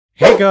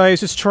Hey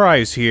guys, it's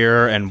TRIZE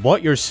here, and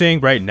what you're seeing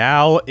right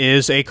now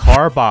is a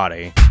car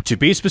body. To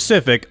be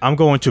specific, I'm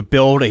going to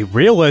build a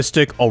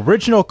realistic,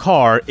 original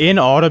car in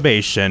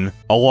automation.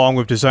 Along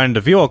with designing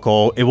the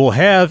vehicle, it will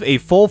have a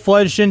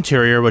full-fledged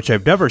interior, which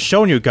I've never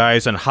shown you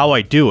guys on how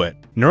I do it.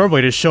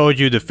 Normally, to show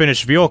you the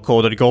finished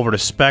vehicle, to go over the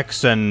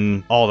specs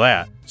and all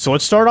that. So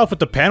let's start off with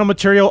the panel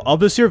material of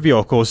this here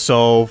vehicle.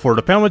 So for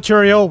the panel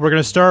material, we're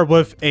going to start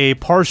with a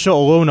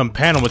partial aluminum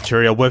panel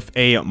material with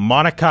a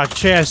Monaco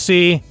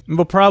chassis. And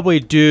we'll probably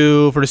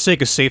do, for the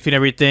sake of safety and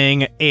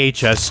everything,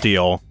 AHS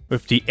steel.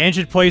 With the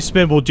engine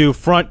placement, we'll do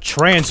front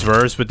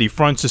transverse with the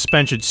front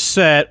suspension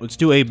set. Let's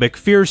do a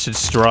McPherson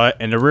strut,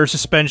 and the rear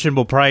suspension,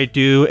 we'll probably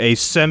do a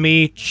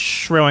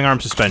semi-trailing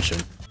arm suspension.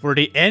 For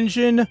the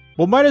engine,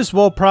 we might as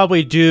well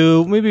probably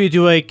do, maybe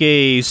do like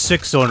a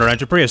 6-cylinder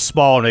engine, pretty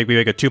small, maybe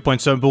like a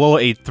 2.7 below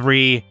a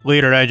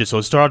 3-liter engine. So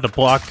we'll start with the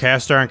block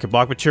cast iron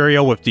block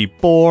material with the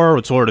bore.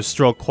 Let's lower the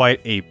stroke quite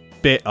a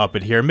bit up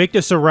in here. Make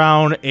this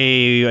around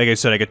a, like I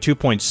said, like a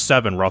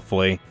 2.7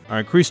 roughly. I'll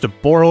increase the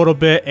bore a little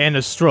bit and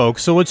the stroke.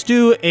 So let's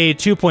do a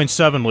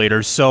 2.7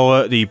 liters.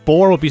 So the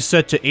bore will be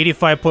set to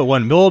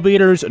 85.1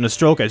 millimeters and the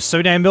stroke at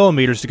 79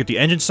 millimeters to get the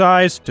engine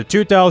size to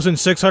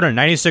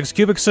 2,696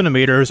 cubic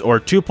centimeters or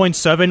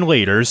 2.7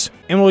 liters.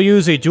 And we'll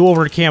use a dual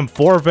overcam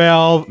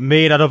 4-valve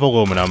made out of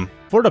aluminum.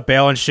 For the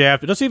balance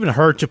shaft, it doesn't even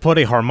hurt to put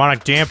a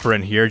harmonic damper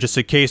in here just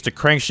in case the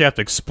crankshaft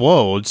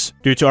explodes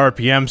due to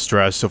RPM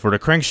stress. So for the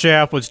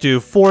crankshaft, let's do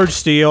forged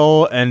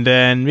steel and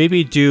then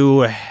maybe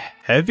do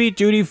heavy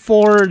duty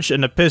forge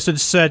and the piston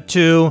set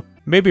to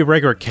maybe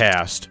regular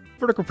cast.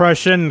 For the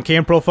compression,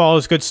 cam profile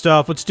is good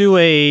stuff. Let's do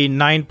a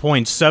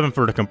 9.7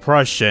 for the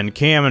compression.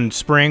 Cam and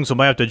springs, we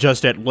might have to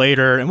adjust that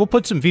later. And we'll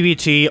put some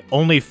VVT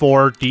only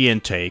for the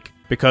intake.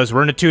 Because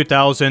we're in the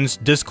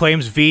 2000s, this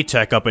claims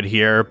VTEC up in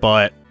here,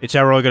 but it's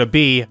not really going to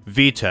be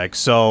VTEC,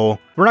 so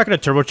we're not going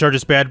to turbocharge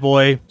this bad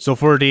boy. So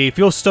for the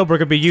fuel stub, we're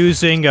going to be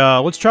using,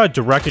 let's try a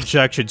direct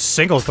injection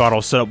single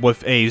throttle setup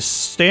with a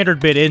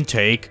standard mid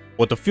intake.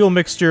 With the fuel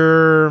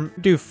mixture,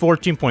 do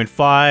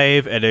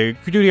 14.5, and a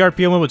duty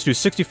RPM limit, let's do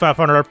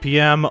 6,500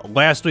 RPM.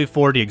 Lastly,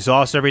 for the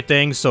exhaust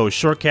everything, so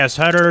short cast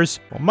headers,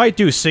 we might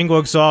do single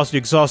exhaust, the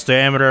exhaust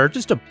diameter,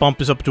 just to bump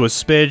this up to a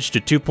smidge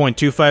to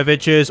 2.25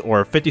 inches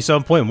or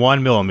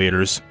 57.1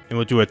 millimeters. And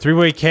we'll do a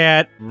 3-way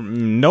cat,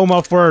 no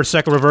muffler,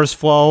 second reverse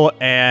flow,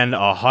 and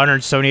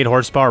 178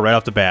 horsepower right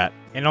off the bat.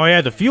 And oh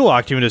yeah, the fuel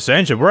octane in this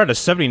engine, we're at a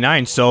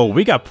 79, so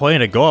we got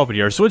plenty to go up in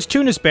here. So let's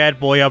tune this bad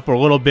boy up a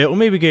little bit. We'll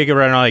maybe get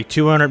around like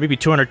 200, maybe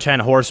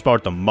 210 horsepower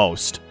at the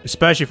most.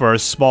 Especially for a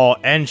small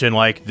engine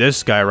like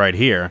this guy right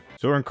here.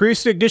 So we're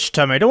increasing the ignition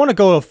time. I don't want to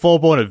go to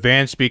full-blown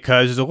advanced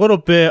because it's a little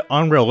bit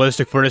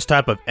unrealistic for this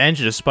type of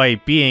engine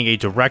despite being a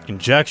direct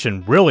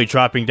injection, really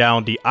dropping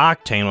down the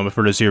octane limit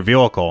for this here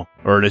vehicle.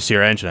 Or this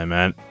here engine, I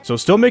meant. So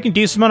still making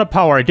decent amount of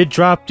power. I did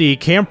drop the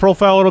cam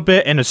profile a little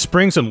bit and the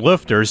springs and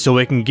lifters so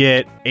we can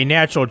get a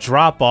natural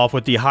drop-off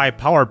with the high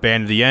power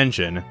band of the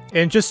engine.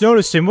 And just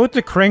noticing with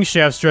the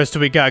crankshaft stress that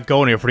we got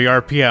going here for the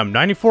RPM,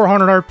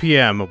 9,400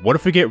 RPM, what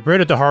if we get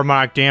rid of the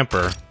harmonic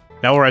damper?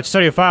 Now we're at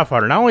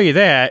 7,500. Not only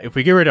that, if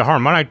we get rid of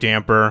harmonic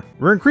damper,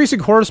 we're increasing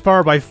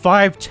horsepower by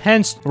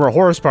 5/10 of our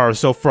horsepower.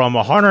 So from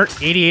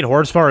 188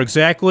 horsepower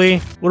exactly,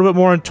 a little bit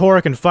more in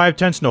torque and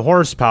 5/10 in the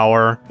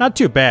horsepower. Not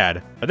too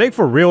bad. I think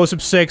for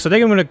realism's sake, I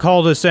think I'm going to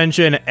call this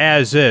engine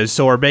as is.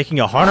 So we're making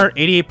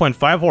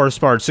 188.5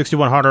 horsepower at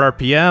 6,100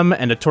 RPM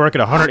and the torque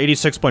at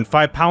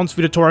 186.5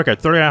 pounds-feet of torque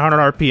at 3,900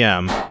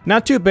 RPM.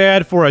 Not too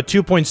bad for a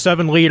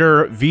 2.7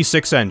 liter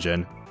V6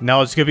 engine. Now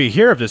let's give you a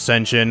hear of this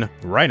engine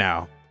right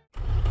now.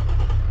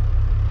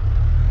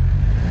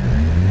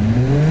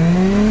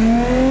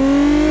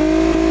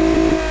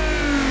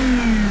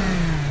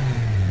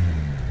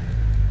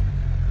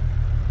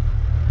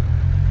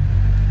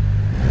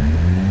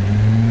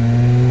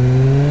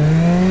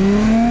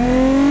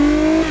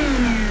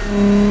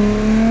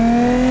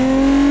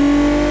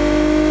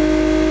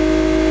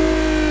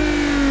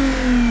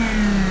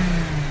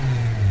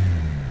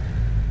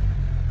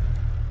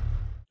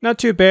 Not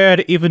too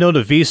bad, even though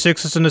the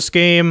V6 in this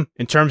game,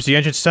 in terms of the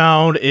engine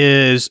sound,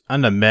 is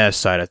on the mess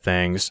side of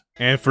things.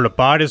 And for the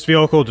body of this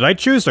vehicle, did I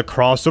choose the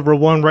crossover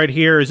one right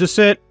here? Is this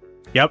it?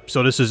 Yep,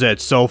 so this is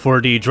it. So for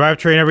the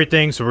drivetrain and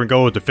everything, so we're gonna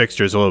go with the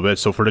fixtures a little bit.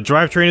 So for the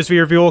drivetrain of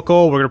your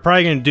vehicle, we're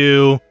probably gonna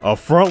do a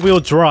front-wheel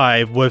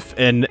drive with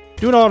an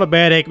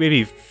automatic,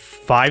 maybe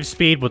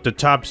 5-speed with the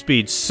top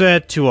speed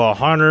set to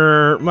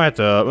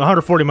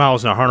 140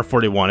 miles and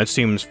 141. It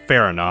seems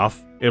fair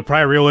enough. It'll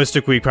probably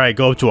realistically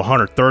go up to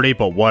 130,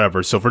 but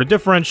whatever. So for the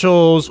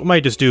differentials, we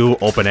might just do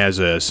open as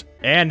is.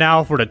 And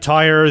now for the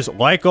tires,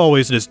 like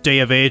always this day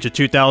of age of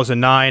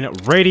 2009,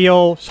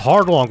 radial,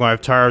 hard long life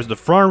tires. The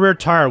front and rear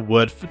tire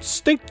would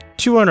think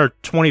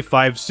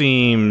 225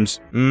 seems,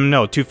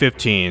 no,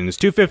 215s.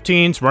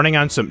 215s running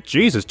on some,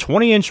 Jesus,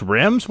 20-inch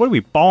rims? What are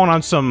we balling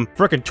on some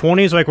frickin'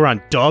 20s like we're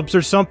on dubs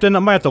or something? I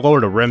might have to lower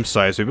the rim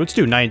size. Let's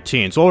do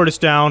 19s. Lower this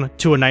down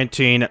to a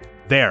 19.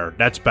 There,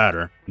 that's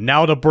better.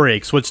 Now the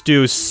brakes. Let's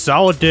do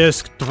solid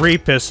disc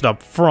 3-piston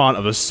up front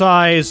of the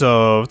size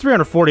of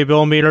 340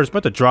 millimeters. I'm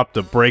about to drop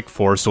the brake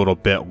force a little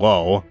bit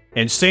low.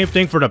 And same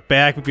thing for the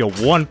back, would be a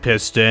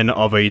 1-piston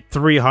of a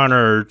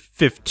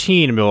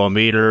 315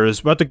 millimeters.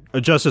 About to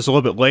adjust this a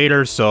little bit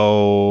later,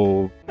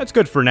 so that's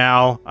good for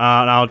now.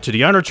 Now to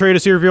the under tray to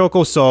see your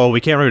vehicle, so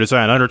we can't really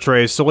design an under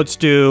tray, so let's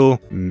do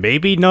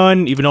maybe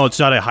none, even though it's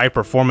not a high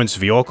performance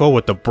vehicle,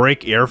 with the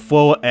brake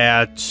airflow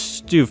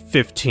at, do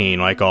 15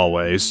 like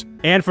always.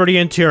 And for the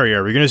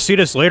interior, we're going to see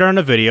this later in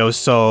the video,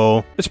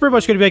 so it's pretty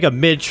much going to be like a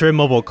mid-trim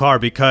mobile car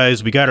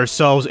because we got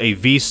ourselves a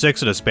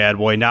V6 in this bad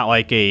boy, not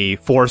like a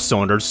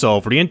 4-cylinder.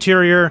 So for the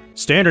interior,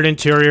 standard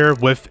interior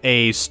with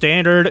a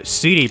standard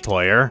CD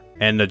player,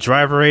 and the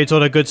driver aids, all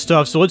that good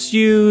stuff. So let's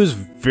use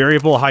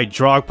variable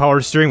hydraulic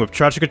power steering with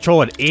traction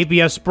control and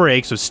ABS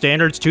brakes with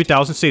standards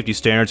 2000 safety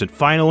standards. And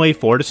finally,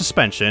 for the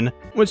suspension,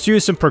 let's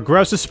use some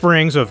progressive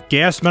springs with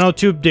gas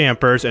monotube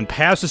dampers and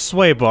passive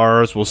sway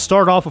bars. We'll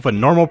start off with a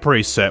normal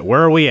preset.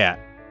 Where are we at?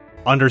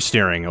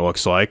 Understeering, it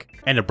looks like.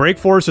 And the brake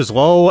force is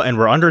low, and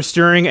we're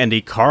understeering, and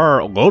the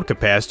car load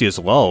capacity is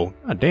low.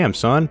 God damn,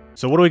 son.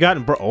 So what do we got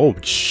in oh,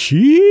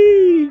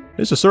 sheesh.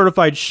 This is a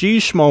certified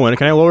sheesh moment.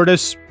 Can I lower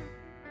this?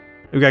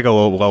 We gotta go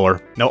a little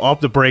lower. Now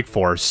up the brake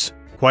force.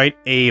 Quite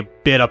a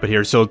bit up in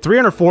here. So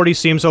 340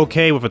 seems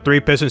okay with a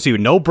 3-piston seat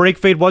with no brake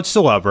fade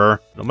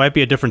whatsoever. It might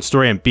be a different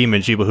story in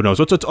BeamNG, but who knows.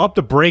 Let's up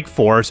the brake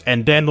force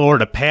and then lower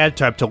the pad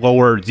type to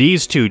lower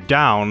these two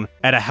down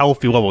at a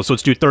healthy level. So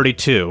let's do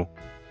 32.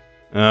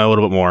 A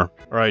little bit more.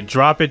 Alright,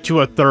 drop it to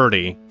a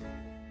 30.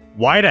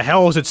 Why the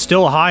hell is it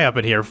still high up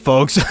in here,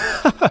 folks?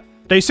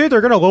 They say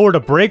they're gonna lower the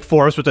brake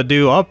force with the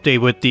new update,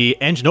 with the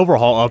engine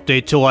overhaul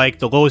update, to like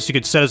the lowest you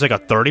could set is like a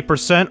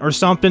 30% or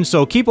something,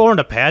 so keep lowering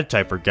the pad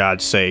type for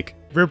God's sake.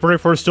 Rear brake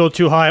force still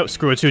too high,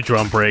 screw it, 2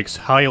 drum brakes.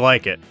 How you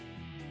like it?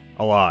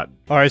 A lot.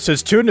 Alright,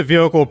 since tuning the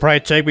vehicle will probably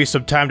take me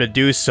some time to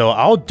do so,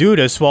 I'll do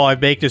this while I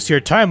make this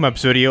here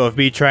time-lapse video of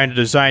me trying to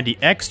design the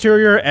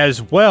exterior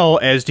as well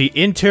as the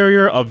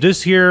interior of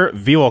this here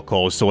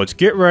vehicle. So let's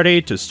get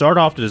ready to start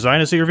off the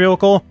design of this here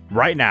vehicle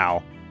right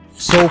now.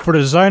 So for the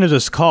design of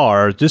this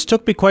car, this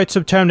took me quite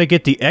some time to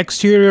get the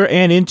exterior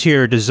and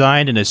interior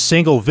designed in a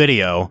single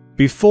video.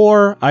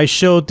 Before, I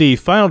showed the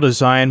final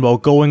design while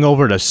going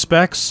over the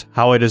specs,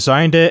 how I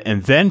designed it,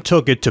 and then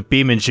took it to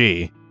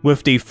BeamNG.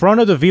 With the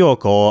front of the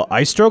vehicle,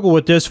 I struggled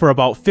with this for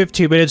about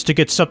 15 minutes to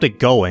get something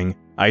going.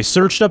 I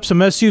searched up some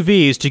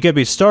SUVs to get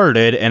me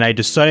started, and I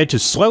decided to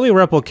slightly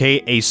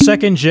replicate a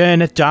second-gen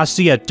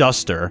Dacia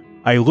Duster.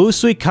 I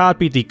loosely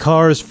copied the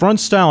car's front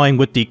styling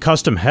with the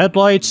custom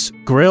headlights,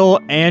 grille,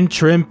 and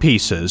trim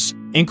pieces,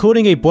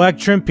 including a black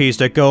trim piece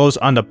that goes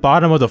on the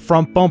bottom of the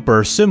front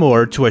bumper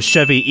similar to a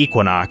Chevy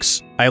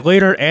Equinox. I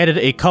later added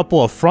a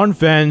couple of front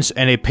vents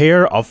and a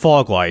pair of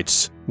fog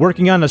lights.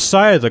 Working on the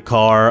side of the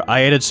car,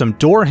 I added some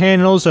door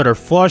handles that are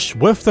flush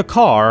with the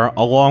car,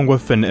 along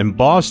with an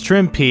embossed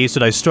trim piece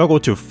that I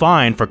struggled to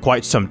find for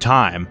quite some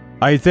time.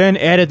 I then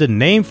added the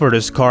name for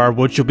this car,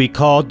 which will be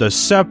called the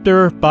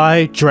Scepter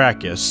by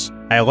Dracus.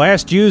 I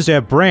last used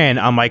that brand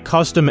on my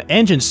custom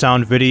engine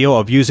sound video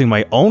of using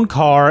my own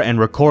car and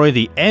recording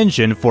the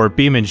engine for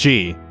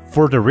BeamNG.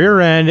 For the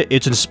rear end,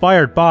 it's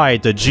inspired by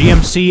the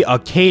GMC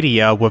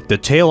Acadia with the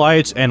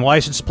taillights and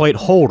license plate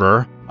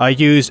holder. I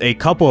used a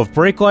couple of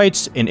brake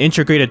lights, an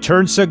integrated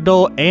turn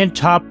signal, and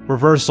top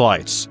reverse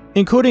lights,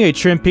 including a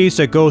trim piece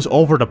that goes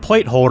over the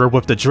plate holder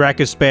with the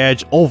Dracus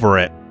badge over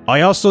it.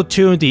 I also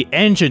tuned the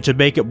engine to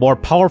make it more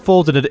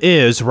powerful than it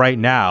is right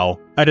now.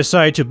 I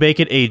decided to make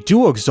it a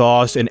dual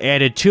exhaust and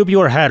added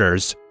tubular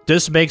headers.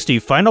 This makes the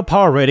final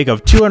power rating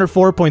of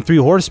 204.3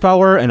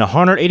 horsepower and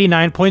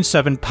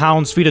 189.7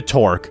 pounds-feet of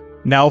torque.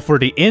 Now for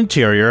the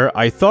interior,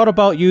 I thought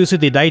about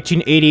using the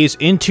 1980s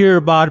interior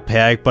mod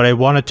pack, but I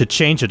wanted to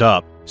change it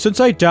up.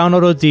 Since I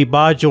downloaded the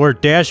modular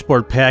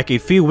dashboard pack a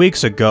few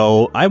weeks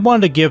ago, I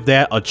wanted to give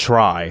that a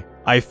try.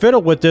 I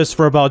fiddled with this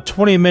for about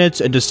 20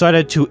 minutes and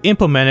decided to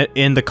implement it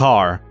in the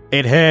car.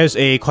 It has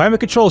a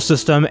climate control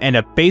system and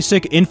a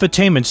basic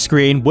infotainment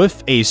screen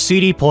with a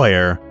CD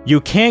player.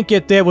 You can't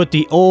get that with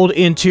the old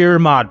interior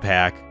mod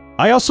pack.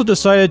 I also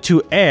decided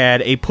to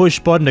add a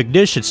push-button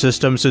ignition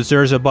system since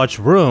there isn't much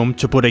room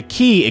to put a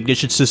key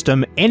ignition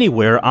system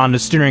anywhere on the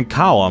steering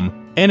column.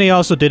 And I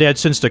also did that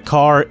since the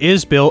car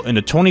is built in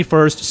the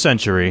 21st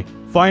century.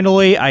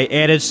 Finally, I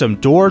added some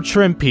door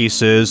trim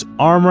pieces,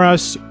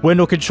 armrests,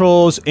 window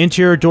controls,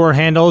 interior door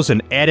handles,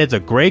 and added the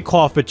gray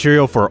cloth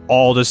material for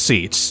all the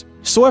seats.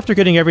 So after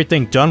getting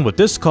everything done with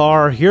this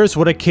car, here's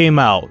what it came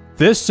out.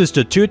 This is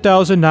the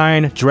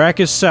 2009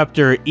 Dracus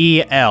Scepter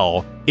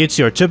EL. It's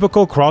your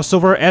typical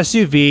crossover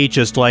SUV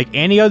just like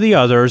any of the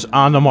others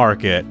on the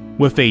market,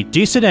 with a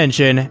decent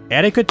engine,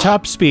 adequate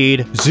top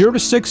speed, 0 to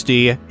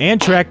 60,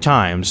 and track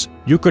times.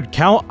 You could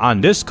count on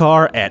this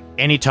car at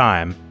any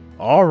time.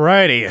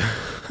 Alrighty.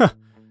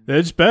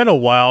 It's been a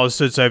while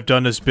since I've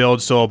done this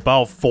build, so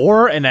about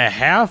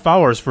 4.5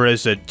 hours for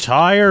this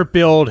entire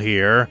build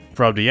here.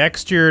 From the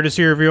exterior to this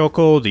here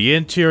vehicle, the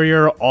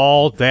interior,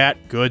 all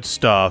that good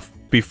stuff.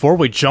 before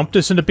we jump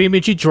this into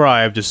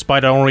BeamNG.drive,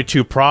 despite only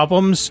 2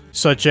 problems,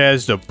 such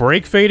as the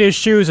brake fade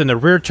issues and the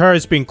rear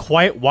tires being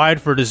quite wide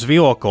for this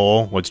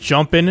vehicle, let's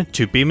jump in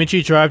to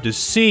BeamNG.drive to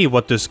see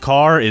what this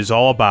car is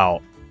all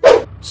about.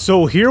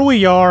 So here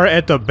we are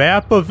at the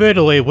map of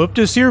Italy with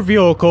this here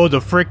vehicle, the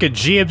frickin'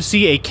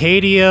 GMC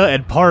Acadia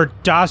and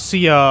part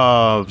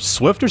Dacia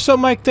Swift or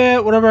something like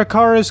that, whatever a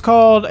car is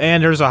called,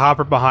 and there's a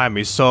hopper behind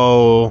me.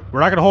 So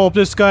we're not gonna hold up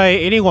this guy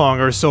any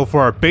longer. So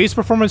for our base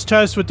performance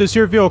test with this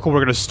here vehicle,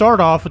 we're gonna start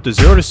off with the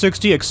 0 to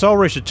 60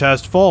 acceleration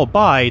test, followed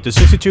by the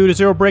 62 to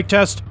 0 brake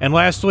test, and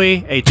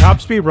lastly, a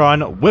top speed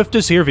run with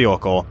this here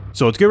vehicle.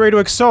 So let's get ready to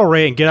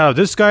accelerate and get out of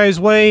this guy's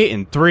way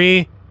in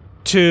 3,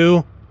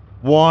 2,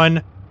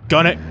 1...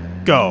 gun it,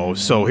 go.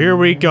 So here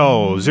we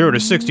go. 0 to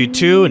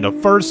 62 in the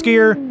first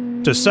gear.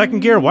 To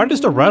second gear, why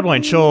does the red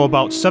line show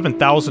about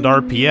 7,000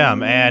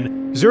 RPM?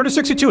 And 0 to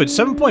 62 at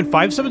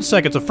 7.57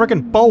 seconds, a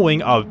freaking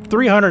Boeing of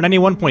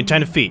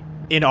 391.10 feet.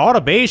 In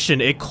automation,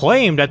 it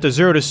claimed that the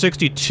 0 to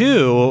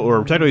 62,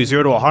 or technically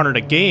 0 to 100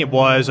 a game,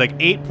 was like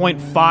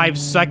 8.5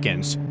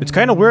 seconds. It's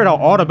kind of weird how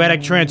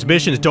automatic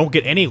transmissions don't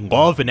get any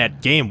love in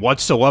that game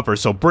whatsoever.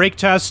 So brake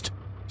test,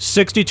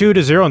 62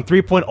 to 0 in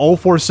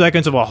 3.04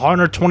 seconds of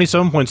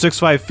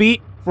 127.65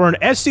 feet. For an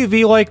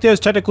SUV like this,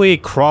 technically a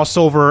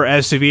crossover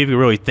SUV if you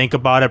really think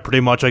about it,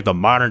 pretty much like the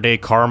modern day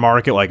car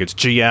market, like it's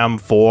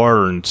GM,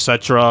 Ford,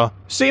 etc.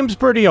 Seems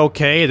pretty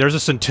okay. There's a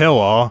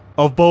scintilla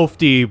of both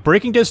the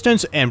braking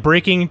distance and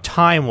braking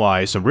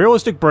time-wise, some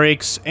realistic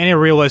brakes and a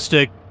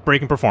realistic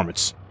braking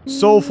performance.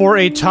 So for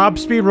a top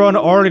speed run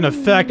already in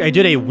effect, I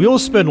did a wheel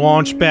spin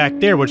launch back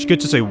there, which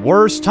gets us a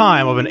worse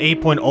time of an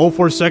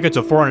 8.04 seconds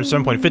of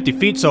 407.50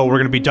 feet. So we're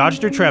going to be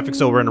dodging through traffic.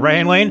 So we're in the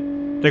right-hand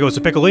lane. There goes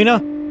the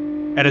Piccolina.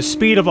 At a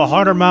speed of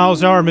 100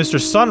 miles an hour, Mr.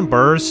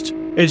 Sunburst.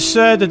 It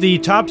said that the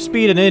top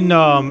speed in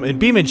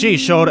BeamNG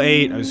showed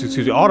a, excuse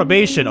me,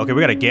 automation. Okay,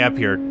 we got a gap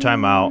here.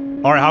 Time out.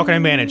 All right, how can I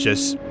manage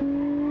this?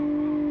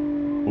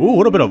 Ooh, a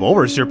little bit of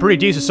oversteer, pretty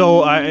decent.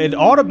 So, in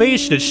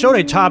automation, it showed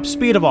a top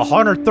speed of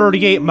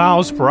 138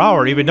 miles per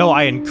hour, even though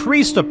I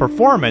increased the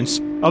performance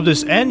of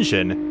this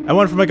engine. I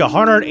went from like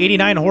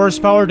 189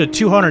 horsepower to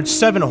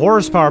 207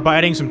 horsepower by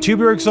adding some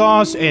tubular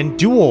exhaust and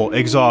dual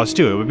exhaust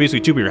too. It was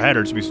basically tubular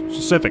headers to be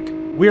specific.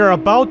 We are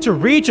about to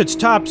reach its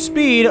top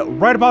speed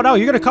right about now.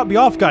 You're gonna cut me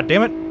off,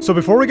 goddammit. So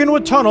before we get into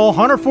a tunnel,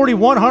 141,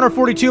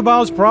 142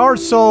 miles per hour,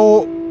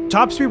 so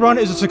top speed run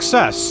is a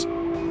success.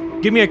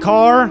 Give me a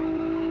car.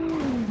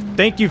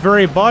 Thank you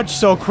very much.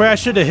 So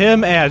crash into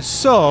him as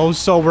so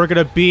we're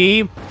gonna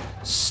be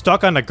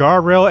stuck on the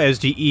guardrail as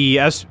the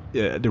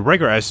the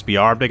regular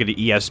SBR. I'm thinking the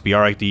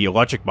ESBR, like the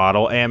electric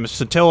model, and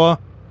Scintilla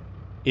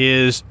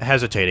is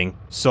hesitating.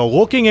 So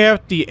looking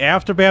at the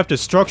aftermath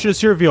destruction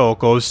of your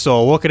vehicles,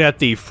 so looking at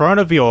the front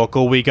of the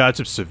vehicle, we got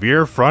some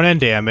severe front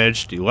end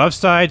damage. The left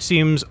side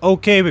seems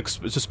okay,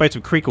 despite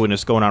some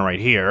creakiness going on right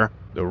here.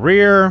 The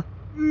rear,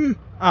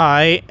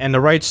 and the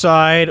right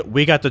side,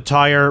 we got the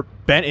tire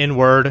bent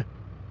inward.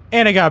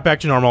 And I got back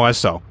to normal as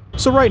so.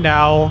 So right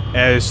now,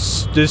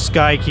 as this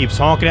guy keeps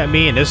honking at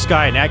me, and this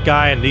guy, and that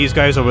guy, and these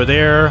guys over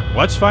there,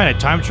 let's find a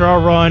time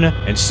trial run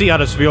and see how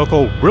this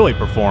vehicle really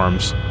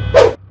performs.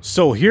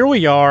 So here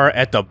we are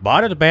at the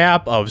modded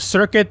map of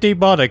Circuit de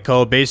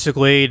Monaco,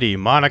 basically the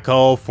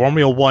Monaco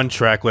Formula 1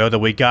 track layout that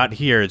we got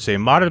here. It's a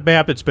modded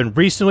map that's been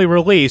recently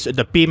released in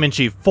the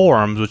BeamNG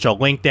forums, which I'll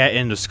link that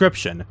in the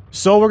description.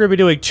 So we're going to be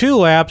doing 2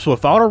 laps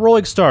without a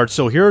rolling start.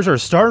 So here's our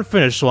start and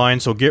finish line,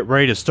 so get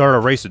ready to start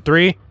our race at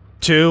 3,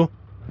 2,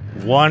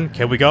 1,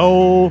 can we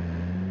go?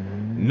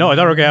 No, I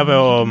thought we were gonna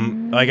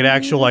have like an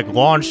actual like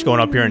launch going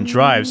up here in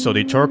drive, so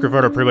the torque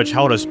converter pretty much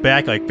held us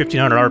back like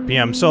 1500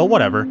 RPM, so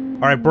whatever.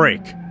 Alright,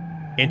 brake.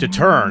 Into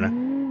turn.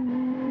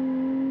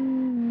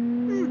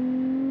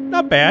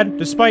 Not bad,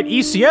 despite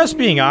ECS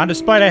being on,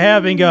 despite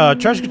having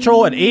traction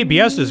control and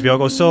ABS in this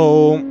vehicle,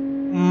 so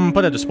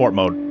put it to sport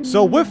mode.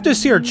 So with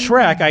this here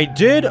track, I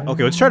did,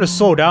 okay, let's try to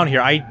slow down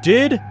here. I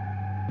did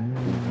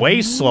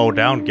way slow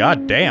down,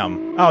 god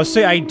damn. I'll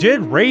say I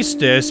did race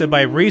this in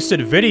my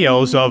recent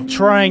videos of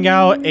trying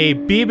out a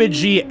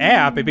BeamNG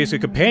app, a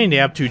basic companion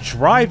app, to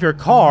drive your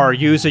car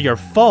using your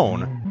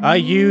phone. I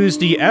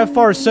used the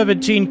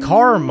FR17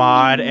 car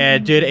mod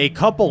and did a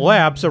couple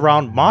laps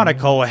around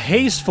Monaco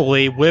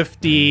hastily with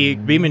the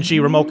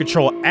BeamNG remote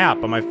control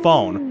app on my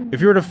phone. If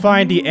you were to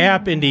find the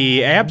app in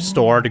the App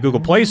Store, the Google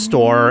Play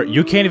Store,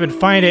 you can't even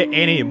find it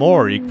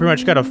anymore. You pretty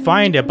much gotta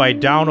find it by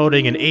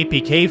downloading an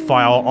APK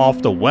file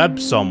off the web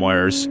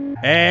somewheres.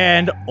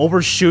 And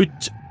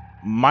overshoot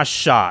my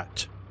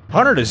shot.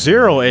 100 to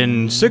 0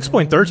 in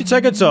 6.13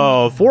 seconds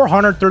of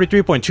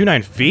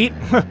 433.29 feet?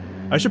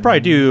 I should probably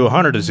do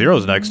 100 to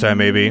 0s next time,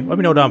 maybe. Let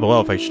me know down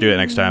below if I should do it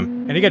next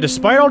time. And again,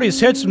 despite all these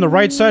hits from the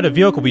right side of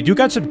the vehicle, we do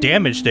got some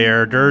damage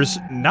there. There's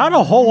not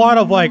a whole lot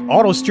of, like,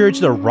 auto steering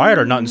to the right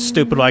or nothing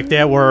stupid like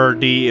that, where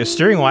the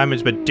steering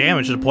alignment's been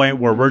damaged to the point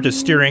where we're just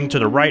steering to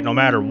the right no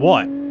matter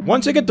what.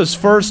 Once I get this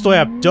first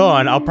lap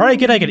done, I'll probably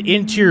get, like, an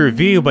interior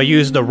view by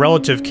using the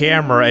relative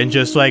camera and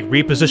just, like,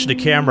 reposition the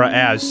camera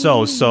as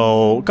so.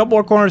 So, a couple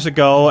more corners to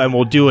go, and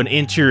we'll do an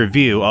interior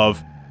view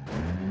of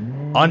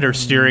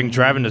understeering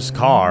driving this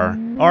car.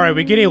 Alright,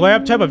 we get a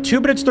lap time of 2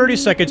 minutes 30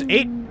 seconds,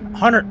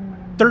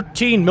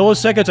 813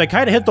 milliseconds. I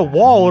kind of hit the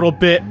wall a little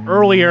bit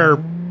earlier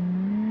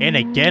and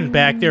again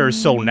back there,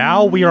 so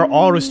now we are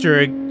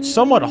auto-steering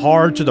somewhat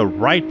hard to the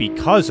right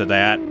because of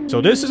that. So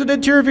this is an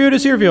interior view of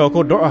this here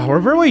vehicle. We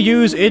really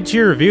use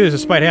interior views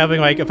despite having,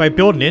 like, if I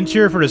build an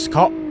interior for this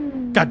car...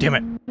 God damn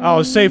it. I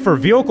would say for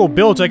vehicle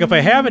builds, like if I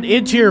have an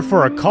interior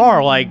for a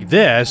car like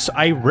this,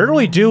 I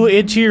rarely do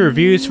interior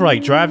views for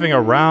like driving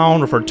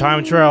around or for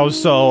time trials,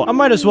 so I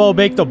might as well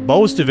make the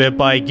most of it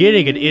by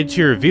getting an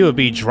interior view of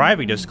me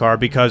driving this car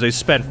because I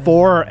spent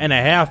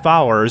 4.5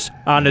 hours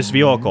on this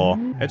vehicle.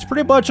 It's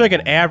pretty much like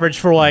an average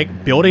for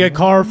like building a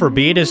car for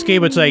me in this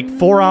game. It's like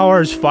 4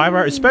 hours, 5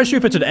 hours, especially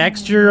if it's an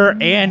exterior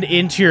and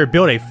interior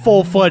build, a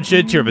full-fledged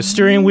interior with a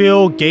steering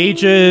wheel,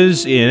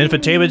 gauges, an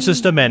infotainment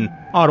system, and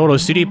auto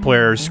CD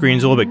player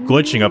screen's a little bit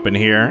glitching up in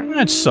here.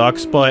 That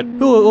sucks, but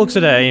who looks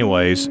at that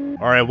anyways?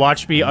 Alright,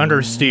 watch me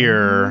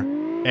understeer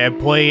and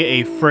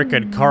play a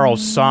frickin' Carl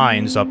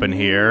Sainz up in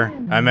here.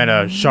 I meant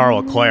a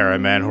Charles Leclerc, I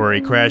meant, where he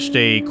crashed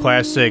a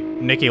classic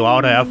Niki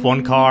Lauda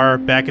F1 car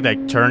back in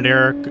that turn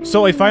there.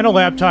 So a final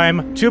lap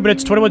time, 2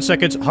 minutes 21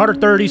 seconds,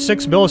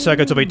 136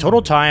 milliseconds of a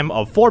total time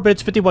of 4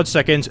 minutes 51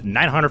 seconds,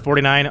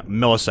 949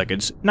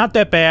 milliseconds. Not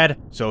that bad.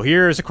 So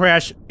here's a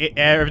crash,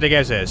 everything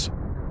as is.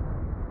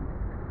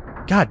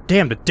 God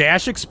damn, the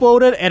dash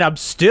exploded and I'm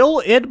still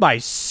in my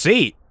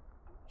seat.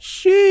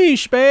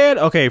 Sheesh, man.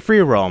 Okay,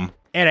 free roam.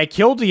 And I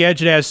killed the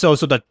engine as so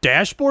the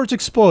dashboard's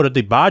exploded,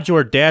 the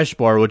modular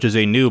dashboard, which is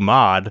a new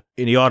mod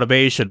in the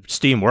Automation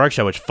Steam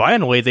Workshop, which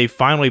they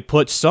finally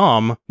put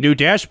some new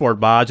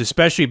dashboard mods,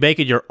 especially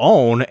making your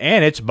own,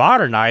 and it's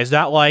modernized,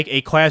 not like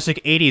a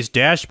classic 80s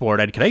dashboard.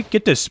 And can I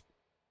get this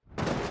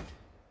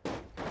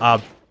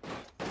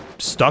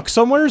stuck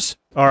somewheres?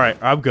 Alright,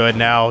 I'm good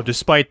now,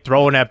 despite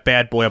throwing that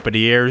bad boy up in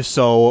the air.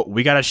 So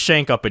we got a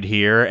shank up in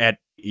here at,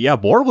 yeah,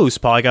 more loose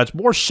polygons,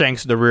 more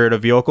shanks in the rear of the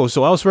vehicle.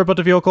 So elsewhere about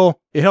the vehicle,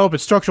 it held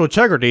its structural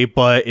integrity,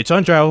 but it's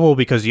undrivable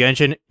because the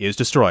engine is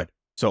destroyed.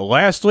 So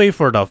lastly,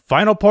 for the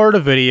final part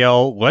of the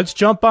video, let's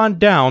jump on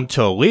down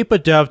to Leap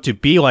of Death to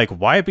be like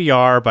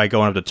YBR by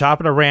going up the top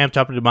of the ramp,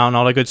 top of the mountain,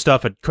 all that good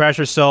stuff, and crash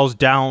ourselves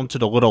down to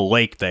the little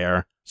lake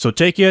there. So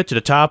take you to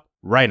the top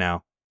right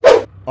now.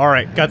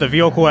 Alright, got the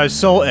vehicle as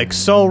so,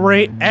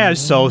 accelerate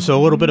as so a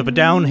little bit of a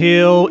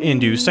downhill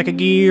into second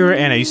gear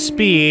and a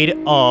speed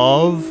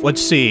of,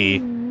 let's see,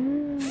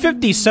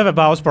 57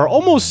 miles per hour,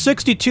 almost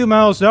 62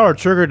 miles an hour,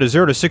 triggered a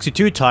 0 to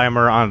 62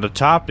 timer on the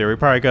top there. We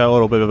probably got a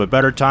little bit of a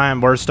better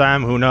time, worse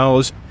time, who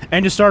knows.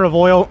 Engine start of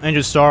oil,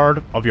 engine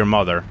start of your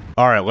mother.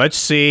 Alright, let's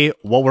see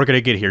what we're gonna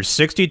get here.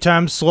 60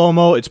 times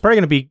slow-mo, it's probably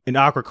gonna be an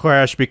awkward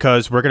crash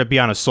because we're gonna be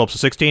on a slope, so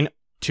 16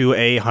 to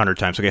 100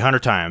 times. Okay,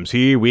 100 times.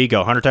 Here we go.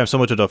 100 times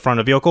similar to the front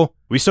of the vehicle.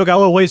 We still got a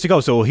little ways to go.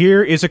 So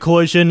here is a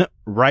collision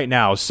right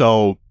now.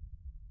 So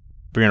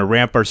we're going to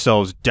ramp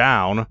ourselves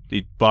down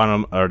the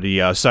bottom or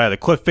the side of the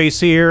cliff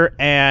face here,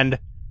 and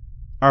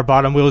our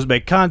bottom wheels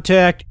make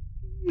contact.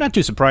 Not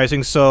too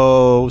surprising.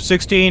 So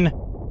 16.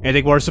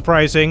 Anything more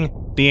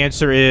surprising? The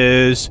answer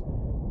is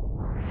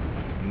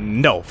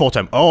no. Full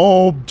time.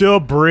 Oh,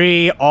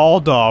 debris. All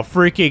the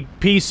freaking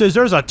pieces.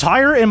 There's a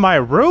tire in my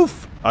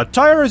roof. A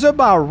tire is in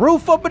my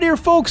roof up in here,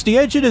 folks. The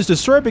engine is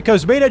destroyed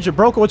because main engine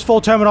broke. It's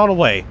full time and all the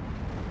way.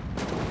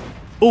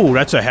 Ooh,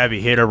 that's a heavy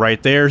hitter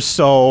right there.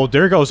 So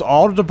there goes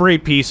all the debris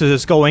pieces.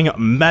 It's going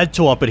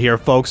mental up in here,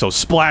 folks. So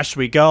splash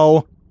we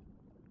go.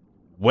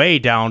 Way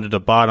down to the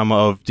bottom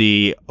of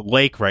the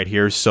lake right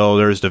here. So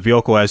there's the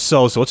vehicle as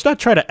so. So let's not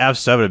try to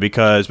F7 it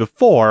because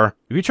before,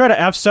 if you try to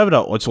F7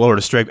 it, let's lower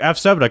the strength.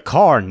 F7 a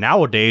car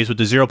nowadays with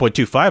the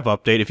 0.25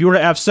 update, if you were to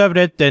F7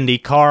 it, then the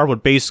car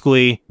would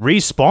basically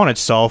respawn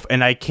itself,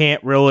 and I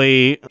can't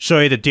really show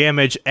you the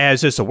damage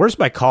as is. So where's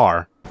my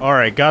car?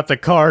 Alright, got the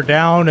car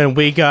down, and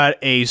we got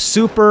a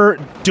super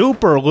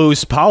duper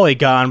loose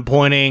polygon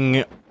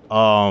pointing...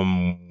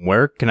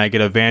 where can I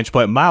get a vantage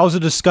point? Miles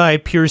of the sky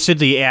piercing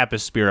the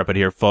atmosphere up in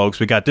here,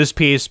 folks. We got this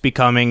piece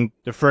becoming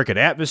the frickin'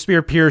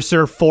 atmosphere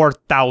piercer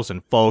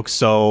 4000, folks.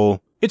 So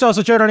it's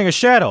also generating a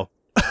shadow.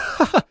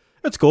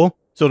 That's cool.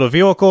 So the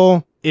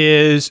vehicle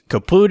is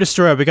completely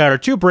destroyed. We got our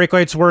 2 brake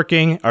lights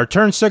working. Our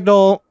turn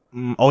signal.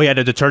 Oh yeah,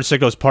 the turn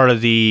signal is part of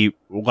the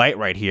light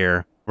right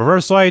here.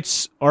 Reverse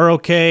lights are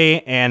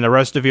okay, and the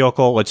rest of the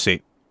vehicle, let's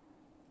see.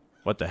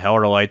 What the hell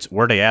are the lights?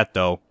 Where are they at,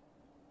 though?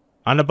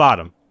 On the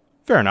bottom.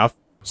 Fair enough.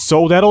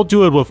 So that'll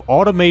do it with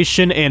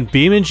automation and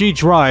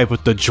BeamNG.drive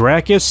with the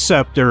Dracus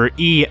Scepter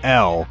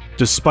EL.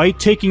 Despite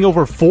taking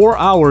over 4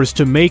 hours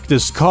to make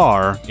this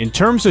car, in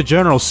terms of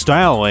general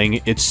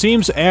styling, it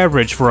seems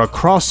average for a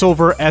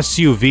crossover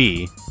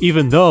SUV,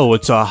 even though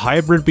it's a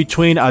hybrid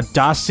between a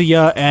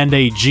Dacia and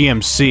a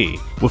GMC.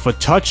 with a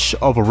touch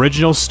of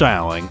original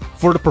styling.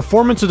 For the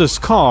performance of this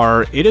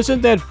car, it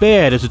isn't that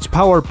bad as it's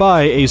powered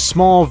by a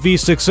small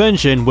V6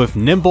 engine with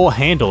nimble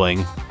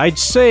handling. I'd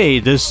say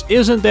this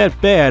isn't that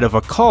bad of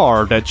a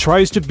car that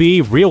tries to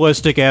be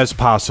realistic as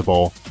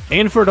possible.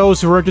 And for those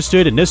who are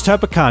interested in this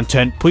type of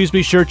content, please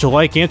be sure to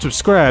like and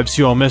subscribe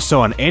so you won't miss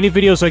out on any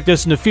videos like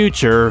this in the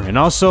future, and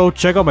also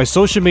check out my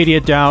social media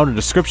down in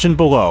the description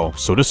below.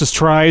 So this is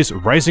TRIZE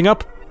rising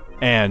up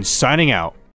and signing out.